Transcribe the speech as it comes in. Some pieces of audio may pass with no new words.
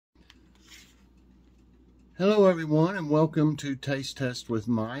Hello everyone and welcome to Taste Test with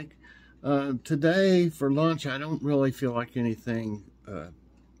Mike. Today for lunch I don't really feel like anything,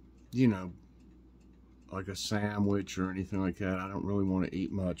 you know, like a sandwich or anything like that. I don't really want to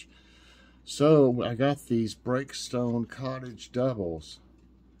eat much. So I got these Breakstone Cottage doubles.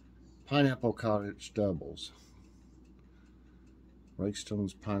 Pineapple Cottage doubles.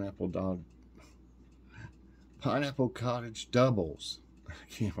 Breakstone's Pineapple Cottage doubles. I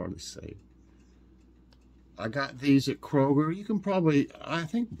can't hardly say it. I got these at Kroger. You can probably, I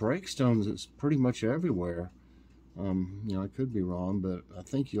think Breakstone's is pretty much everywhere. I could be wrong, but I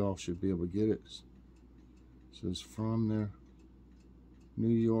think you all should be able to get it. It says from their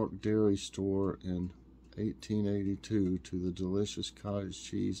New York dairy store in 1882 to the delicious cottage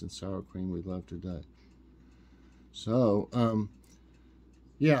cheese and sour cream we love today. So,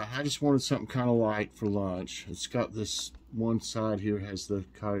 yeah, I just wanted something kind of light for lunch. It's got this one side here has the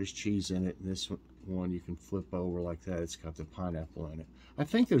cottage cheese in it, and this one you can flip over like that. It's got the pineapple in it. I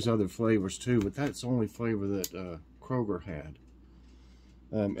think there's other flavors too, but that's the only flavor that Kroger had.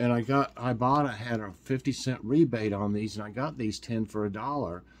 And I had a 50-cent rebate on these, and I got these 10 for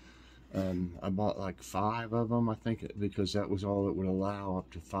 $1. I bought like 5 of them, I think, because that was all it would allow,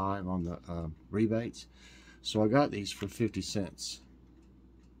 up to 5 on the rebates. So I got these for 50 cents.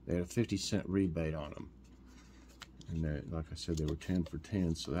 They had a 50-cent rebate on them. And like I said, they were 10 for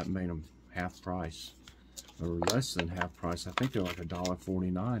 10, so that made them half price, or less than half price. I think they're like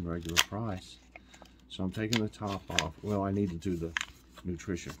 $1.49 regular price. So I'm taking the top off. Well, I need to do the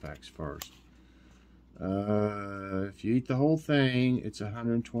nutrition facts first. If you eat the whole thing, it's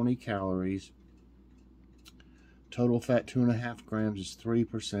 120 calories. Total fat 2.5 grams is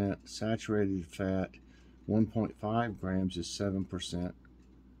 3%. Saturated fat 1.5 grams is 7%.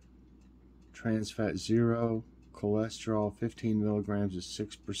 Trans fat 0. Cholesterol 15 milligrams is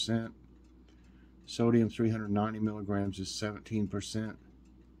 6%. Sodium 390 milligrams is 17%.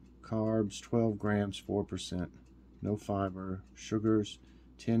 Carbs 12 grams, 4%. No fiber. Sugars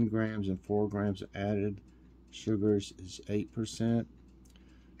 10 grams and 4 grams of added sugars is 8%.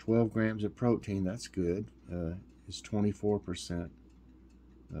 12 grams of protein, that's good, is 24%.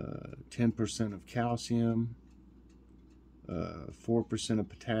 10% of calcium, 4% of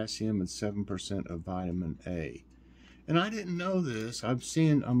potassium, and 7% of vitamin A. And I didn't know this.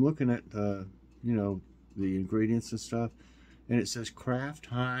 I'm looking at the ingredients and stuff, and it says Kraft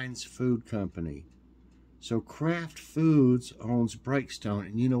Heinz Food Company. So Kraft Foods owns Breakstone,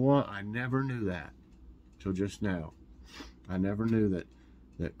 and you know what? I never knew that till just now. I never knew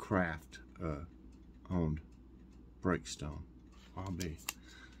that Kraft owned Breakstone.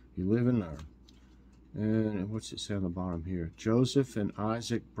 You live and learn. And what's it say on the bottom here? Joseph and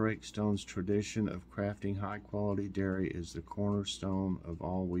Isaac Breakstone's tradition of crafting high-quality dairy is the cornerstone of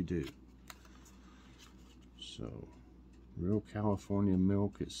all we do. So, real California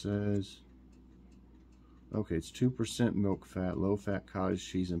milk, it says. Okay, it's 2% milk fat, low-fat cottage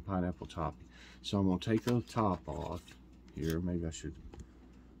cheese, and pineapple topping. So I'm going to take the top off here. Maybe I should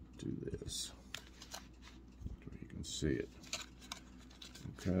do this so you can see it.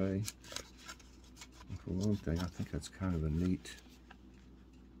 Okay. For one thing, I think that's kind of a neat,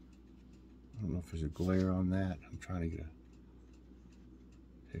 I don't know if there's a glare on that. I'm trying to get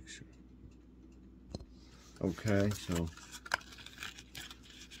a picture. Okay, so I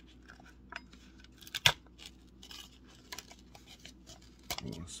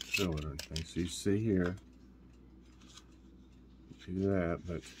don't want to spill it or anything. So you see here, see that,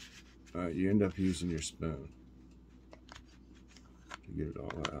 but you end up using your spoon to get it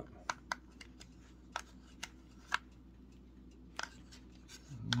all out.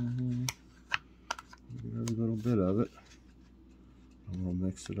 Get every little bit of it. I'm going to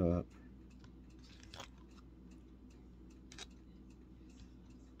mix it up.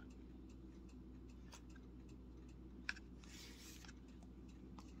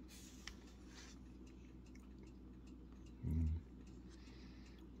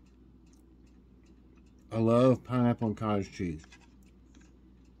 I love pineapple and cottage cheese.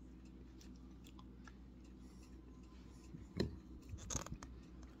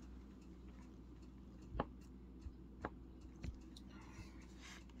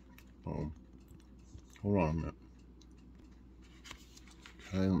 Hold on a minute.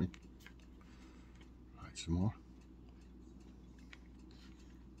 Okay, let me write some more.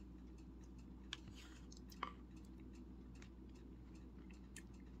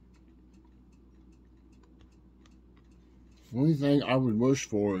 The only thing I would wish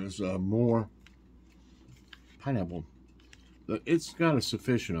for is more pineapple. It's got a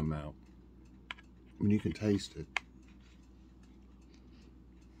sufficient amount. I mean, you can taste it.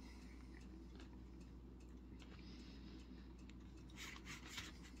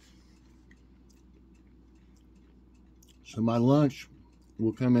 So my lunch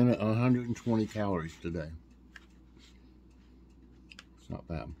will come in at 120 calories today. It's not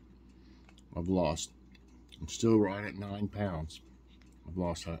bad. I've lost. I'm still right at 9 pounds. I've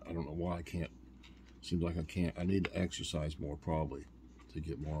lost. I don't know why I can't. Seems like I can't. I need to exercise more probably to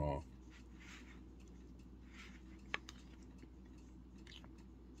get more off.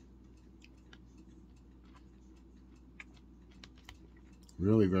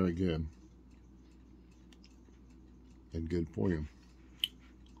 Really very good. And good for you.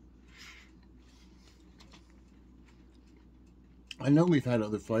 I know we've had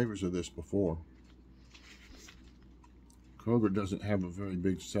other flavors of this before. Kroger doesn't have a very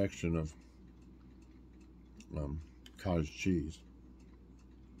big section of cottage cheese.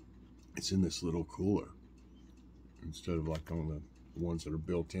 It's in this little cooler instead of like on the ones that are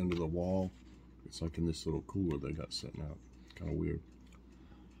built into the wall. It's like in this little cooler they got sitting out. Kind of weird.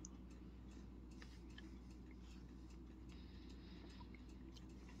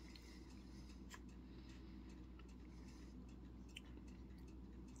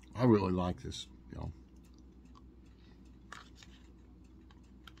 I really like this, y'all.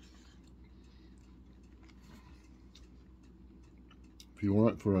 If you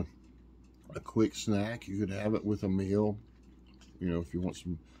want it for a quick snack, you could have it with a meal. You know, if you want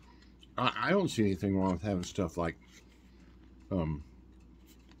some. I don't see anything wrong with having stuff like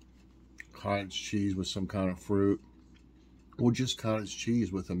cottage cheese with some kind of fruit, or just cottage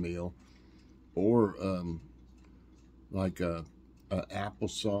cheese with a meal, or like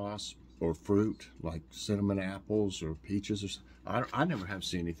applesauce or fruit, like cinnamon apples or peaches or something. I never have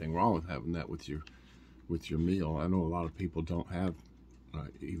seen anything wrong with having that with your meal. I know a lot of people don't have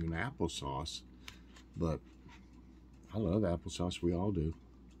even applesauce, but I love applesauce. We all do.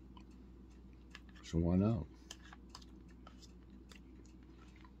 So why not?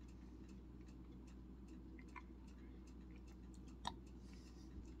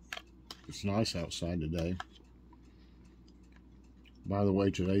 It's nice outside today. By the way,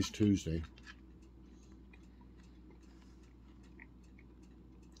 today's Tuesday.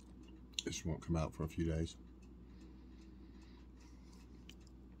 This won't come out for a few days.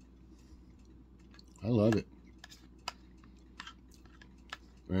 I love it.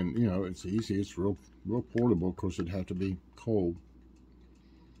 And, you know, it's easy. It's real portable. Of course, it'd have to be cold.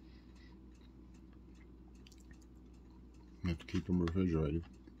 You have to keep them refrigerated.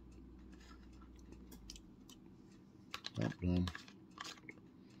 Not done.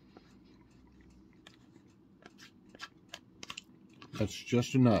 That's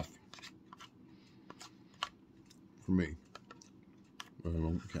just enough for me. I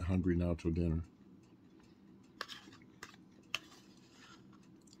don't get hungry now till dinner.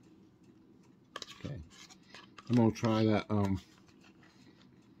 Okay, I'm gonna try that. I'm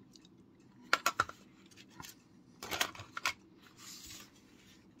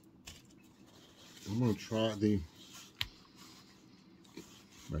gonna try the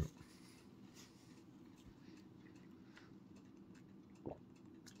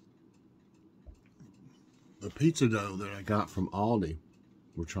pizza dough that I got from Aldi.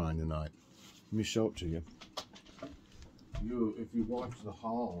 We're trying tonight. Let me show it to you. If you watch the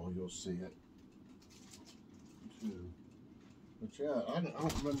haul, you'll see it too. But yeah, I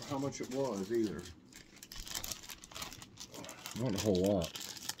don't remember how much it was either. Not a whole lot.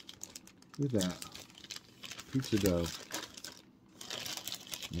 Look at that. Pizza dough.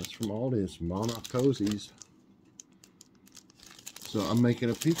 That's from Aldi. It's Mama Cozy's. So I'm making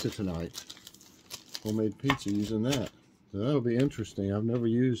a pizza tonight. Homemade pizza using that. So that'll be interesting. I've never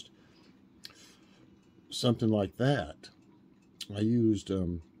used something like that.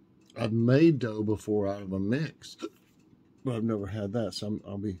 I've made dough before out of a mix, but I've never had that. So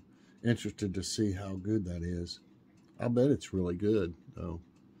I'll be interested to see how good that is. I'll bet it's really good though.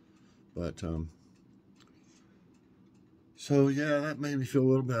 But so yeah, that made me feel a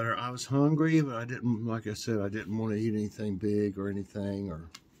little better. I was hungry, but I didn't, like I said, I didn't want to eat anything big or anything, or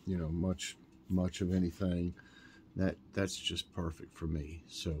you know, much of anything. That's just perfect for me.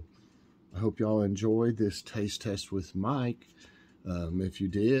 So I hope y'all enjoyed this taste test with Mike. If you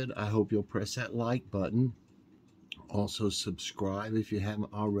did, I hope you'll press that like button. Also subscribe if you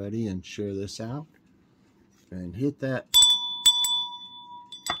haven't already, and share this out. And hit that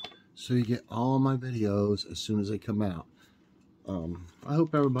so you get all my videos as soon as they come out. I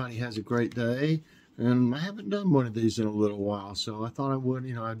hope everybody has a great day. And I haven't done one of these in a little while, so I thought I would.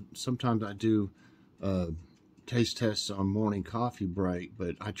 You know, sometimes I do taste tests on morning coffee break,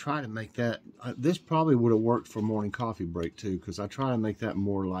 but I try to make that, this probably would have worked for morning coffee break too, because I try to make that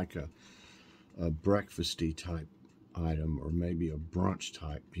more like a breakfasty type item, or maybe a brunch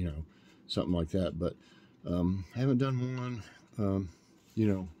type, you know, something like that. But Haven't done one, you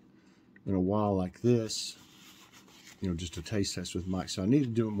know, in a while like this, you know, just a taste test with Mike. So I need to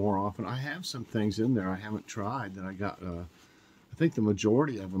do it more often. I have some things in there I haven't tried that I got. I think the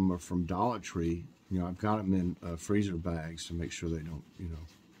majority of them are from Dollar Tree. You know, I've got them in freezer bags to make sure they don't, you know,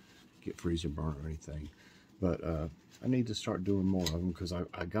 get freezer burn or anything. But I need to start doing more of them because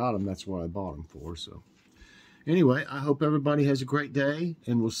I got them. That's what I bought them for. So anyway, I hope everybody has a great day,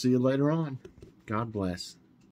 and we'll see you later on. God bless.